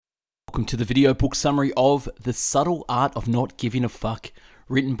Welcome to the video book summary of The Subtle Art of Not Giving a Fuck,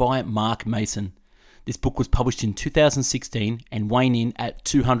 written by Mark Manson. This book was published in 2016 and weighing in at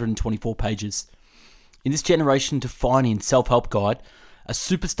 224 pages. In this generation-defining self-help guide, a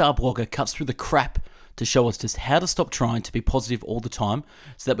superstar blogger cuts through the crap to show us just how to stop trying to be positive all the time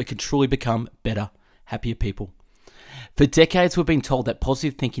so that we can truly become better, happier people. For decades, we've been told that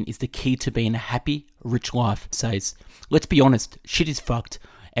positive thinking is the key to being a happy, rich life, says. Let's be honest, shit is fucked,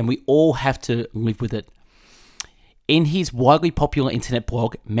 and we all have to live with it. In his widely popular internet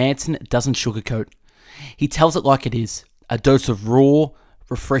blog, Manson doesn't sugarcoat. He tells it like it is, a dose of raw,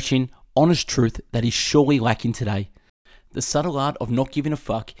 refreshing, honest truth that is surely lacking today. The subtle art of not giving a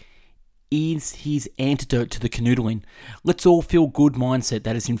fuck is his antidote to the canoodling, let's all feel good mindset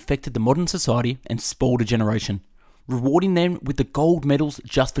that has infected the modern society and spoiled a generation, rewarding them with the gold medals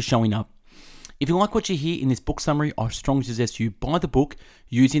just for showing up. If you like what you hear in this book summary, I strongly suggest you buy the book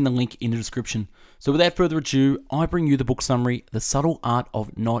using the link in the description. So without further ado, I bring you the book summary, The Subtle Art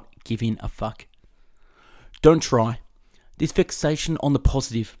of Not Giving a Fuck. Don't try. This fixation on the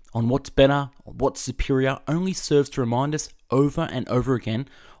positive, on what's better, what's superior, only serves to remind us over and over again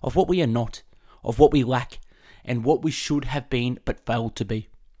of what we are not, of what we lack, and what we should have been but failed to be.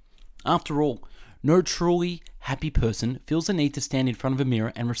 After all, no truly happy person feels the need to stand in front of a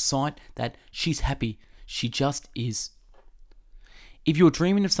mirror and recite that she's happy, she just is. If you're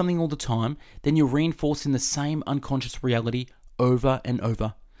dreaming of something all the time, then you're reinforcing the same unconscious reality over and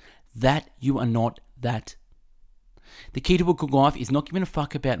over. That you are not that. The key to a good life is not giving a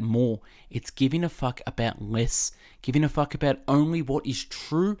fuck about more, it's giving a fuck about less, giving a fuck about only what is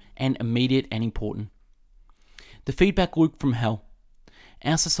true and immediate and important. The feedback loop from hell.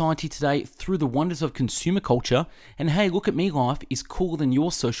 Our society today, through the wonders of consumer culture, and hey, look at me life is cooler than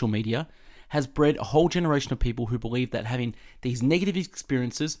your social media, has bred a whole generation of people who believe that having these negative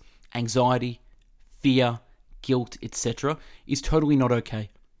experiences, anxiety, fear, guilt, etc., is totally not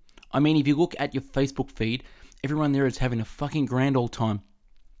okay. I mean, if you look at your Facebook feed, everyone there is having a fucking grand old time.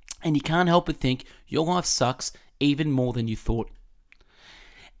 And you can't help but think your life sucks even more than you thought.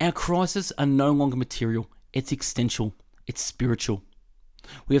 Our crises are no longer material, it's existential, it's spiritual.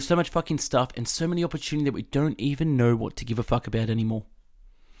 We have so much fucking stuff and so many opportunity that we don't even know what to give a fuck about anymore.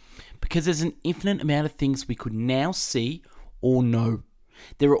 Because there's an infinite amount of things we could now see or know.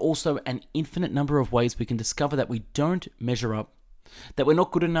 There are also an infinite number of ways we can discover that we don't measure up, that we're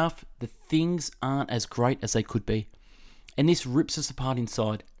not good enough, that things aren't as great as they could be. And this rips us apart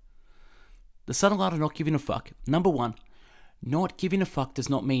inside. The subtle art of not giving a fuck. Number one, not giving a fuck does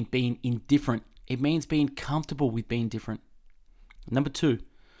not mean being indifferent. It means being comfortable with being different. Number two,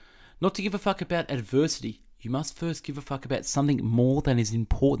 not to give a fuck about adversity. You must first give a fuck about something more than is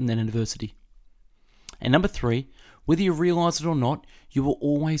important than adversity. And number three, whether you realize it or not, you are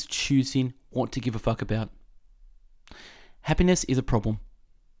always choosing what to give a fuck about. Happiness is a problem.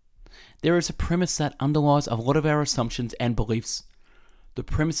 There is a premise that underlies a lot of our assumptions and beliefs. The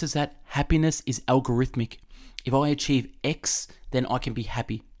premise is that happiness is algorithmic. If I achieve X, then I can be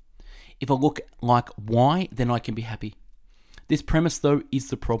happy. If I look like Y, then I can be happy. This premise, though, is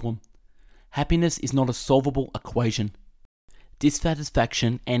the problem. Happiness is not a solvable equation.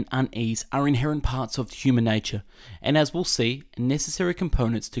 Dissatisfaction and unease are inherent parts of human nature, and as we'll see, necessary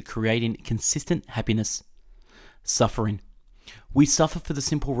components to creating consistent happiness. Suffering. We suffer for the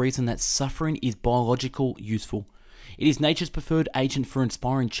simple reason that suffering is biological useful. It is nature's preferred agent for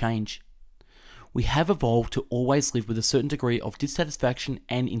inspiring change. We have evolved to always live with a certain degree of dissatisfaction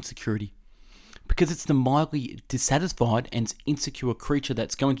and insecurity. Because it's the mildly dissatisfied and insecure creature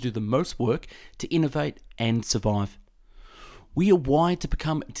that's going to do the most work to innovate and survive. We are wired to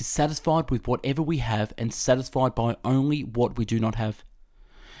become dissatisfied with whatever we have and satisfied by only what we do not have.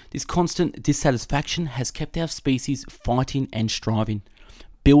 This constant dissatisfaction has kept our species fighting and striving,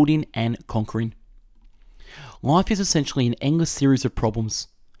 building and conquering. Life is essentially an endless series of problems.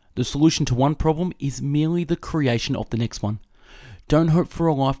 The solution to one problem is merely the creation of the next one. Don't hope for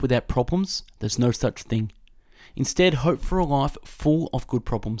a life without problems, there's no such thing. Instead, hope for a life full of good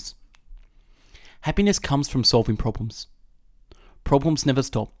problems. Happiness comes from solving problems. Problems never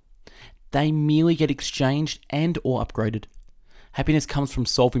stop. They merely get exchanged and or upgraded. Happiness comes from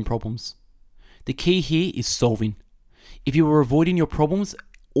solving problems. The key here is solving. If you are avoiding your problems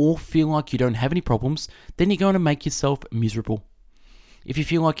or feel like you don't have any problems, then you're going to make yourself miserable. If you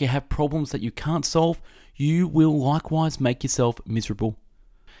feel like you have problems that you can't solve, you will likewise make yourself miserable.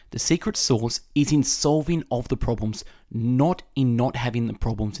 The secret sauce is in solving of the problems, not in not having the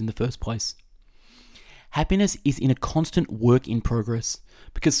problems in the first place. Happiness is in a constant work in progress.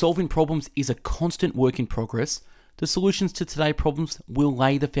 Because solving problems is a constant work in progress, The solutions to today's problems will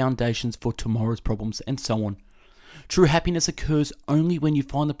lay the foundations for tomorrow's problems, and so on. True happiness occurs only when you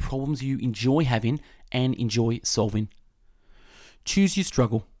find the problems you enjoy having and enjoy solving. Choose your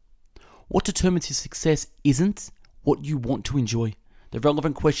struggle. What determines your success isn't what you want to enjoy. The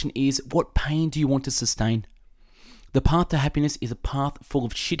relevant question is, what pain do you want to sustain? The path to happiness is a path full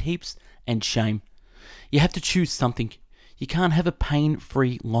of shit heaps and shame. You have to choose something. You can't have a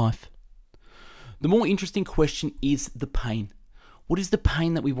pain-free life. The more interesting question is the pain. What is the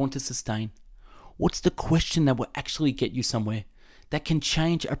pain that we want to sustain? What's the question that will actually get you somewhere, that can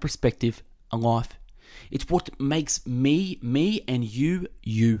change a perspective, a life? It's what makes me, and you,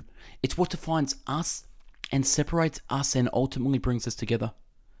 you. It's what defines us and separates us and ultimately brings us together.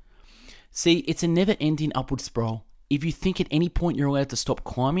 See, it's a never-ending upward spiral. If you think at any point you're allowed to stop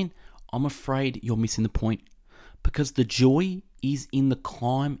climbing, I'm afraid you're missing the point, because the joy is in the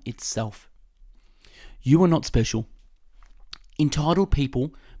climb itself. You are not special. Entitled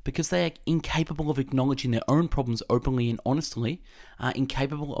people, because they are incapable of acknowledging their own problems openly and honestly, are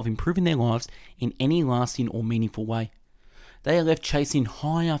incapable of improving their lives in any lasting or meaningful way. They are left chasing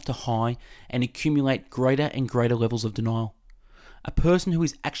high after high and accumulate greater and greater levels of denial. A person who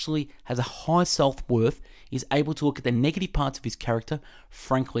actually has a high self-worth is able to look at the negative parts of his character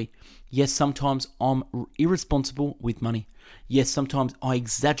frankly. Yes, sometimes I'm irresponsible with money. Yes, sometimes I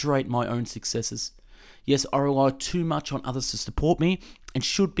exaggerate my own successes. Yes, I rely too much on others to support me and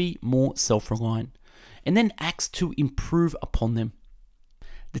should be more self-reliant. And then acts to improve upon them.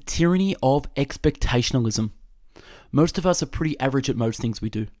 The tyranny of expectationalism. Most of us are pretty average at most things we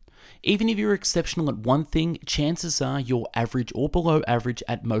do. Even if you're exceptional at one thing, chances are you're average or below average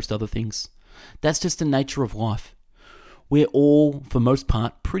at most other things. That's just the nature of life. We're all, for most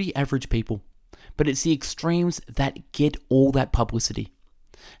part, pretty average people. But it's the extremes that get all that publicity.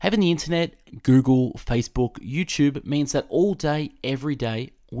 Having the internet, Google, Facebook, YouTube means that all day, every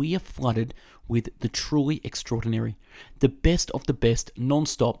day, we are flooded with the truly extraordinary. The best of the best,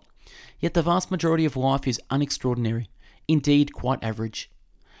 non-stop. Yet the vast majority of life is unextraordinary. Indeed, quite average.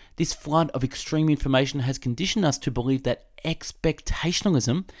 This flood of extreme information has conditioned us to believe that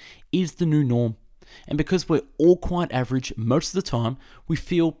expectationalism is the new norm. And because we're all quite average most of the time, we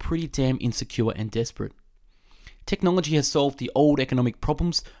feel pretty damn insecure and desperate. Technology has solved the old economic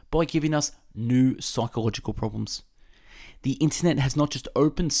problems by giving us new psychological problems. The internet has not just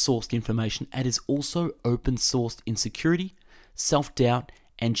open-sourced information, it has also open-sourced insecurity, self-doubt,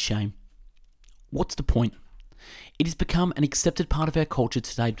 and shame. What's the point? It has become an accepted part of our culture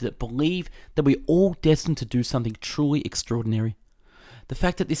today that believe that we're all destined to do something truly extraordinary. The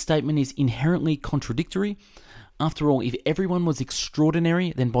fact that this statement is inherently contradictory. After all, if everyone was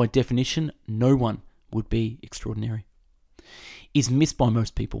extraordinary, then by definition, no one would be extraordinary. Is missed by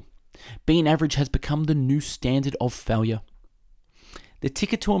most people. Being average has become the new standard of failure. The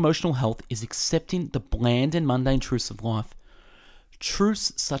ticket to emotional health is accepting the bland and mundane truths of life.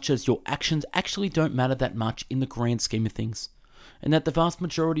 Truths such as your actions actually don't matter that much in the grand scheme of things, and that the vast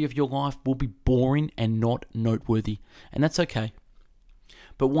majority of your life will be boring and not noteworthy, and that's okay.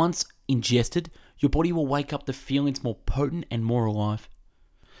 But once ingested, your body will wake up to feelings more potent and more alive.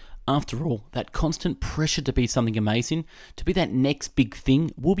 After all, that constant pressure to be something amazing, to be that next big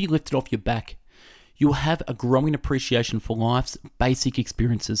thing, will be lifted off your back. You will have a growing appreciation for life's basic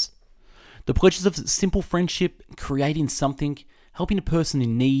experiences. The pleasures of simple friendship, creating something, helping a person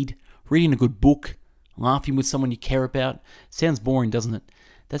in need, reading a good book, laughing with someone you care about. Sounds boring, doesn't it?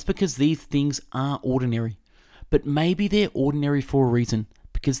 That's because these things are ordinary. But maybe they're ordinary for a reason,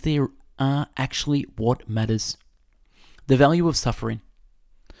 because they are actually what matters. The value of suffering.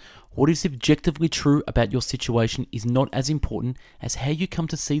 What is objectively true about your situation is not as important as how you come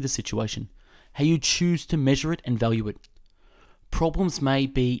to see the situation, how you choose to measure it and value it. Problems may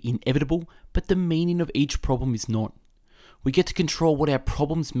be inevitable, but the meaning of each problem is not. We get to control what our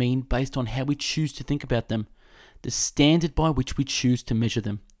problems mean based on how we choose to think about them, the standard by which we choose to measure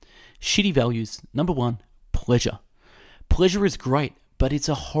them. Shitty values. Number 1, pleasure. Pleasure is great, but it's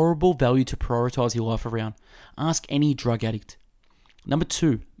a horrible value to prioritize your life around. Ask any drug addict. Number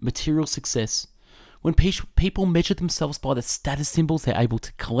 2, material success. When people measure themselves by the status symbols they're able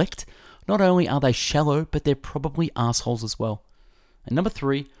to collect, not only are they shallow, but they're probably assholes as well. And number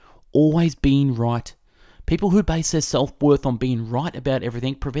 3, always being right. People who base their self-worth on being right about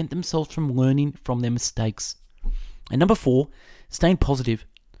everything prevent themselves from learning from their mistakes. And number 4, staying positive.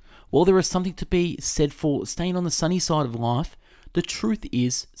 While there is something to be said for staying on the sunny side of life, the truth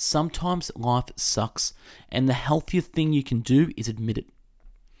is sometimes life sucks, and the healthiest thing you can do is admit it.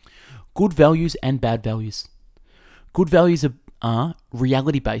 Good values and bad values. Good values are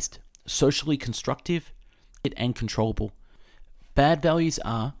reality-based, socially constructive, and controllable. Bad values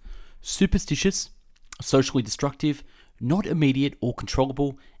are superstitious, socially destructive, not immediate or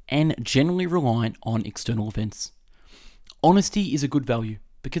controllable, and generally reliant on external events. Honesty is a good value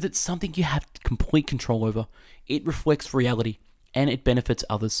because it's something you have complete control over. It reflects reality and it benefits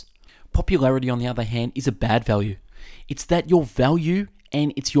others. Popularity, on the other hand, is a bad value. It's that your value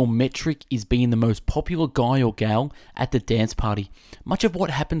and it's your metric is being the most popular guy or gal at the dance party. Much of what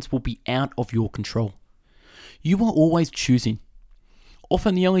happens will be out of your control. You are always choosing.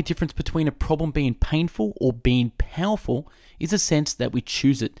 Often the only difference between a problem being painful or being powerful is a sense that we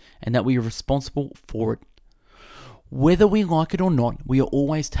choose it and that we are responsible for it. Whether we like it or not, we are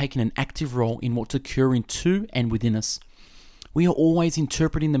always taking an active role in what's occurring to and within us. We are always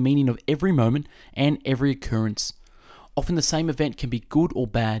interpreting the meaning of every moment and every occurrence. Often the same event can be good or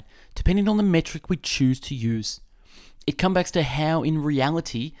bad, depending on the metric we choose to use. It comes back to how, in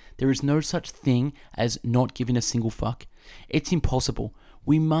reality, there is no such thing as not giving a single fuck. It's impossible.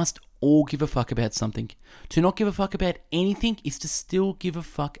 We must all give a fuck about something. To not give a fuck about anything is to still give a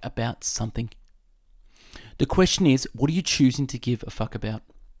fuck about something. The question is, what are you choosing to give a fuck about?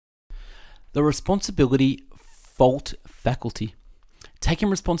 The responsibility fault faculty. Taking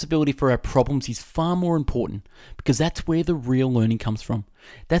responsibility for our problems is far more important because that's where the real learning comes from.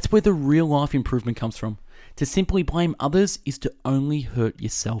 That's where the real life improvement comes from. To simply blame others is to only hurt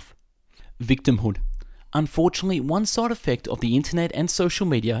yourself. Victimhood. Unfortunately, one side effect of the internet and social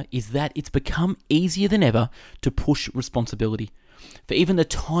media is that it's become easier than ever to push responsibility for even the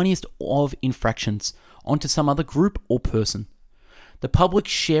tiniest of infractions onto some other group or person. The public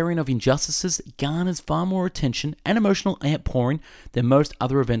sharing of injustices garners far more attention and emotional outpouring than most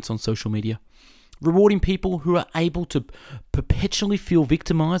other events on social media, rewarding people who are able to perpetually feel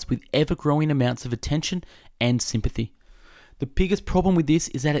victimized with ever-growing amounts of attention and sympathy. The biggest problem with this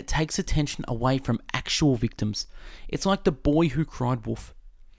is that it takes attention away from actual victims. It's like the boy who cried wolf.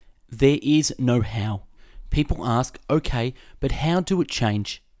 There is no how. People ask, okay, but how do it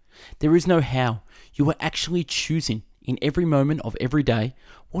change? There is no how. You are actually choosing in every moment of every day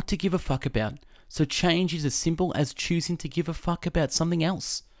what to give a fuck about. So change is as simple as choosing to give a fuck about something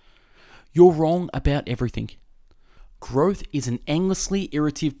else. You're wrong about everything. Growth is an endlessly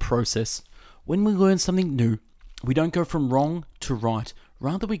iterative process. When we learn something new, we don't go from wrong to right.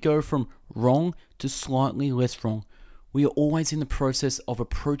 Rather, we go from wrong to slightly less wrong. We are always in the process of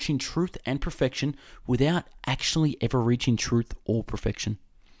approaching truth and perfection without actually ever reaching truth or perfection.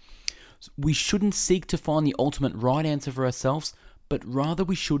 We shouldn't seek to find the ultimate right answer for ourselves, but rather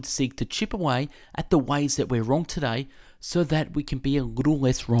we should seek to chip away at the ways that we're wrong today so that we can be a little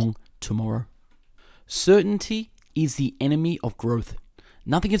less wrong tomorrow. Certainty is the enemy of growth.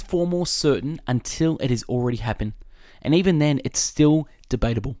 Nothing is far more certain until it has already happened, and even then it's still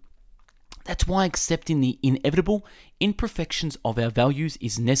debatable. That's why accepting the inevitable imperfections of our values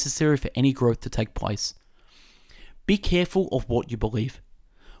is necessary for any growth to take place. Be careful of what you believe.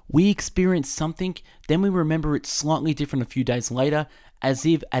 We experience something, then we remember it slightly different a few days later, as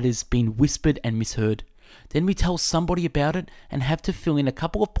if it has been whispered and misheard. Then we tell somebody about it and have to fill in a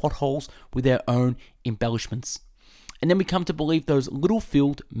couple of potholes with our own embellishments. And then we come to believe those little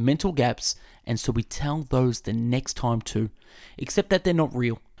filled mental gaps, and so we tell those the next time too, except that they're not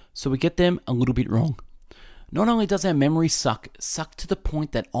real, so we get them a little bit wrong. Not only does our memory suck to the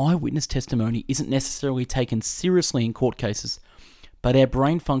point that eyewitness testimony isn't necessarily taken seriously in court cases, but our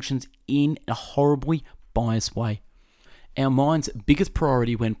brain functions in a horribly biased way. Our mind's biggest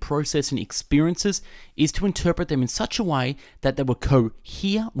priority when processing experiences is to interpret them in such a way that they will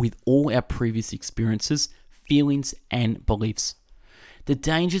cohere with all our previous experiences, feelings, and beliefs. The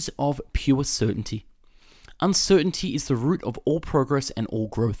dangers of pure certainty. Uncertainty is the root of all progress and all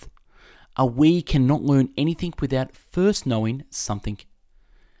growth. We cannot learn anything without first knowing something.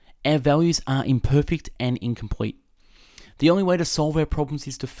 Our values are imperfect and incomplete. The only way to solve our problems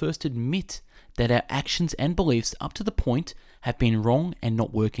is to first admit that our actions and beliefs up to the point have been wrong and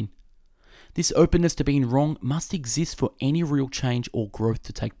not working. This openness to being wrong must exist for any real change or growth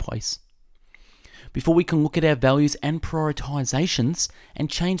to take place. Before we can look at our values and prioritizations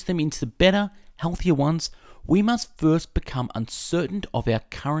and change them into better, healthier ones, we must first become uncertain of our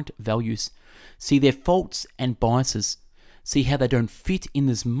current values, see their faults and biases, see how they don't fit in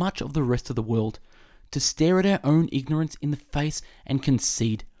as much of the rest of the world, to stare at our own ignorance in the face and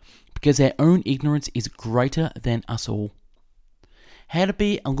concede, because our own ignorance is greater than us all. How to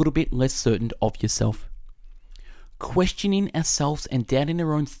be a little bit less certain of yourself. Questioning ourselves and doubting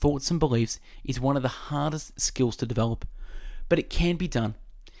our own thoughts and beliefs is one of the hardest skills to develop, but it can be done.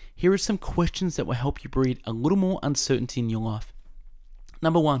 Here are some questions that will help you breed a little more uncertainty in your life.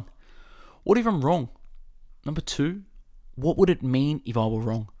 Number 1, what if I'm wrong? Number 2, what would it mean if I were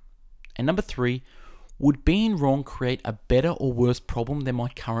wrong? And number 3, would being wrong create a better or worse problem than my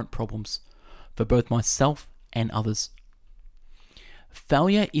current problems for both myself and others?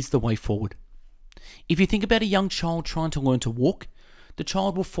 Failure is the way forward. If you think about a young child trying to learn to walk, the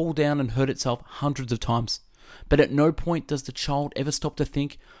child will fall down and hurt itself hundreds of times. But at no point does the child ever stop to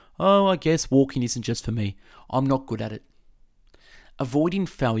think, oh, I guess walking isn't just for me. I'm not good at it. Avoiding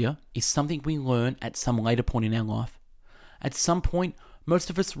failure is something we learn at some later point in our life. At some point, most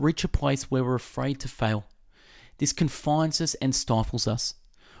of us reach a place where we're afraid to fail. This confines us and stifles us.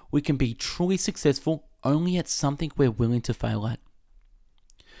 We can be truly successful only at something we're willing to fail at.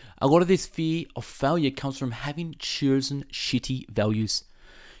 A lot of this fear of failure comes from having chosen shitty values.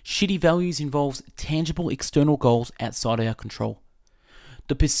 Shitty values involves tangible external goals outside our control.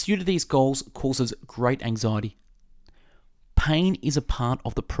 The pursuit of these goals causes great anxiety. Pain is a part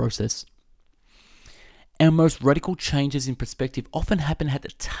of the process. Our most radical changes in perspective often happen at the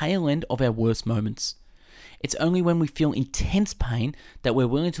tail end of our worst moments. It's only when we feel intense pain that we're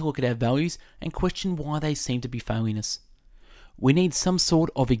willing to look at our values and question why they seem to be failing us. We need some sort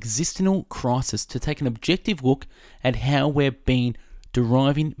of existential crisis to take an objective look at how we're being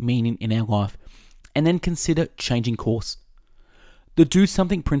deriving meaning in our life, and then consider changing course. The do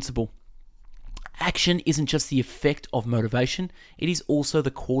something principle. Action isn't just the effect of motivation, it is also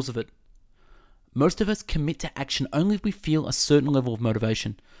the cause of it. Most of us commit to action only if we feel a certain level of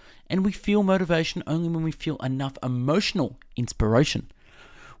motivation, and we feel motivation only when we feel enough emotional inspiration.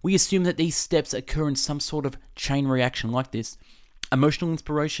 We assume that these steps occur in some sort of chain reaction like this. Emotional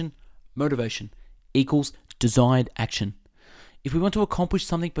inspiration, motivation, equals desired action. If we want to accomplish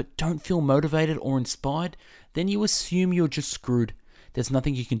something but don't feel motivated or inspired, then you assume you're just screwed. There's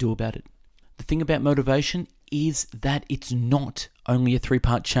nothing you can do about it. The thing about motivation is that it's not only a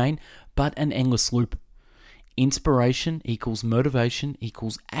 3-part chain, but an endless loop. Inspiration equals motivation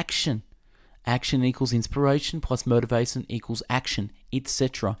equals action. Action equals inspiration plus motivation equals action,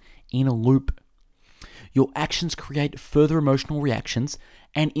 etc. in a loop. Your actions create further emotional reactions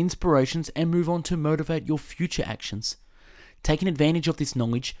and inspirations and move on to motivate your future actions. Taking advantage of this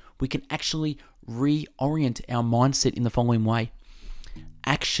knowledge, we can actually reorient our mindset in the following way.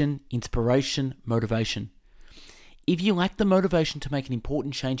 Action, inspiration, motivation. If you lack the motivation to make an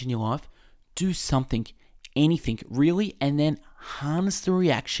important change in your life, do something, anything really, and then harness the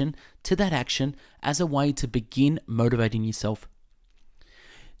reaction to that action as a way to begin motivating yourself.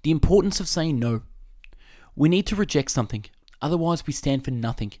 The importance of saying no. We need to reject something, otherwise we stand for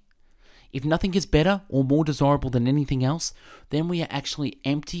nothing. If nothing is better or more desirable than anything else, then we are actually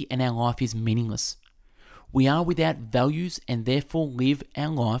empty and our life is meaningless. We are without values and therefore live our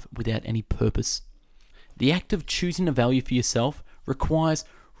life without any purpose. The act of choosing a value for yourself requires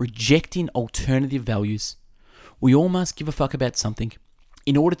rejecting alternative values. We all must give a fuck about something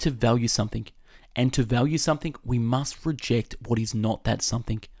in order to value something. And to value something, we must reject what is not that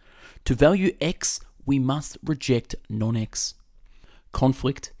something. To value X, we must reject non-X.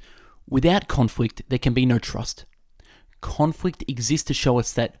 Conflict. Without conflict, there can be no trust. Conflict exists to show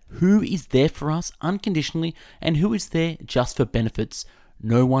us that who is there for us unconditionally and who is there just for benefits.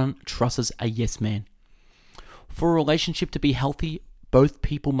 No one trusts a yes man. For a relationship to be healthy, both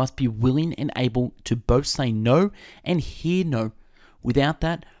people must be willing and able to both say no and hear no. Without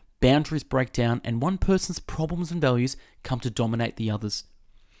that, boundaries break down and one person's problems and values come to dominate the others.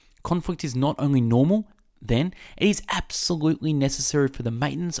 Conflict is not only normal, then it is absolutely necessary for the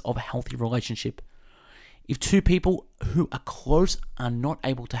maintenance of a healthy relationship. If two people who are close are not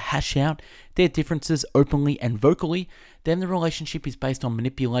able to hash out their differences openly and vocally, then the relationship is based on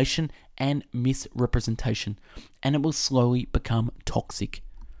manipulation and misrepresentation, and it will slowly become toxic.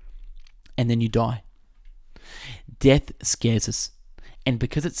 And then you die. Death scares us, and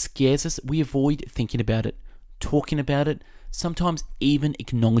because it scares us, we avoid thinking about it, talking about it, sometimes even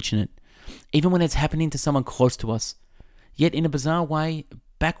acknowledging it, even when it's happening to someone close to us. Yet in a bizarre way,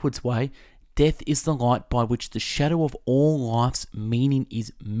 backwards way, death is the light by which the shadow of all life's meaning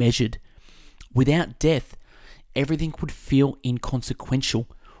is measured. Without death, everything would feel inconsequential,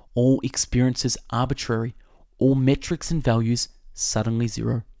 all experiences arbitrary, all metrics and values suddenly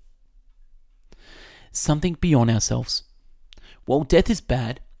zero. Something beyond ourselves. While death is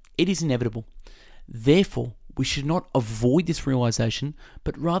bad, it is inevitable. Therefore, we should not avoid this realization,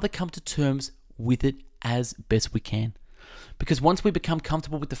 but rather come to terms with it as best we can. Because once we become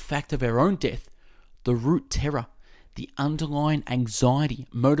comfortable with the fact of our own death, the root terror, the underlying anxiety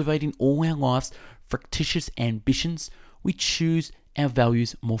motivating all our life's fictitious ambitions, we choose our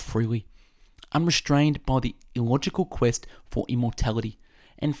values more freely, unrestrained by the illogical quest for immortality,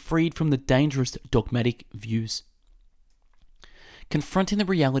 and freed from the dangerous dogmatic views. Confronting the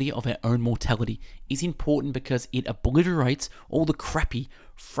reality of our own mortality is important because it obliterates all the crappy,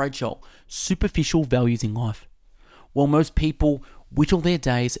 fragile, superficial values in life. While most people whittle their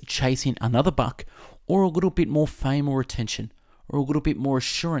days chasing another buck, or a little bit more fame or attention, or a little bit more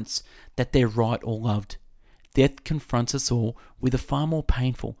assurance that they're right or loved, death confronts us all with a far more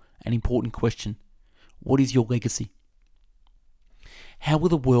painful and important question. What is your legacy? How will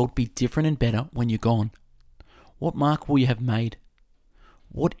the world be different and better when you're gone? What mark will you have made?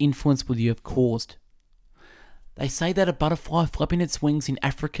 What influence will you have caused? They say that a butterfly flapping its wings in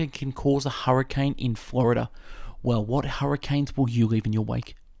Africa can cause a hurricane in Florida. Well, what hurricanes will you leave in your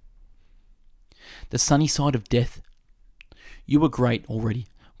wake? The sunny side of death. You were great already,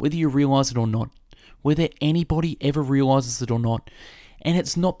 whether you realize it or not, whether anybody ever realizes it or not. And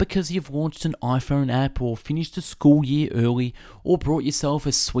it's not because you've launched an iPhone app or finished a school year early or brought yourself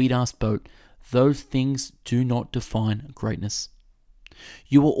a sweet-ass boat. Those things do not define greatness.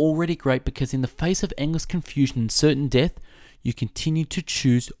 You were already great because in the face of endless confusion and certain death, you continue to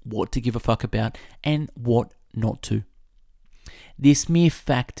choose what to give a fuck about and what not to. This mere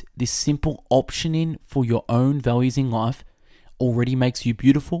fact, this simple optioning for your own values in life already makes you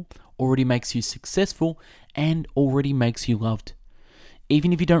beautiful, already makes you successful, and already makes you loved.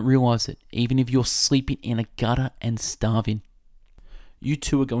 Even if you don't realize it, even if you're sleeping in a gutter and starving, you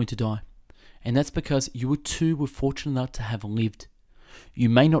too are going to die. And that's because you too were fortunate enough to have lived. You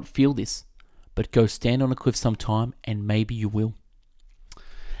may not feel this, but go stand on a cliff sometime and maybe you will.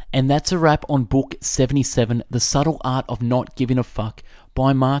 And that's a wrap on book 77, The Subtle Art of Not Giving a Fuck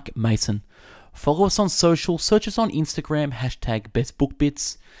by Mark Manson. Follow us on social, search us on Instagram,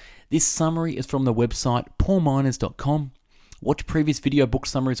 #bestbookbits. This summary is from the website paulminers.com. Watch previous video book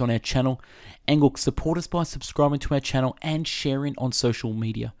summaries on our channel, and look, support us by subscribing to our channel and sharing on social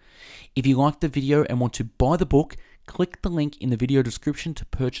media. If you liked the video and want to buy the book, click the link in the video description to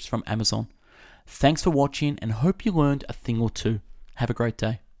purchase from Amazon. Thanks for watching and hope you learned a thing or two. Have a great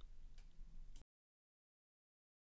day.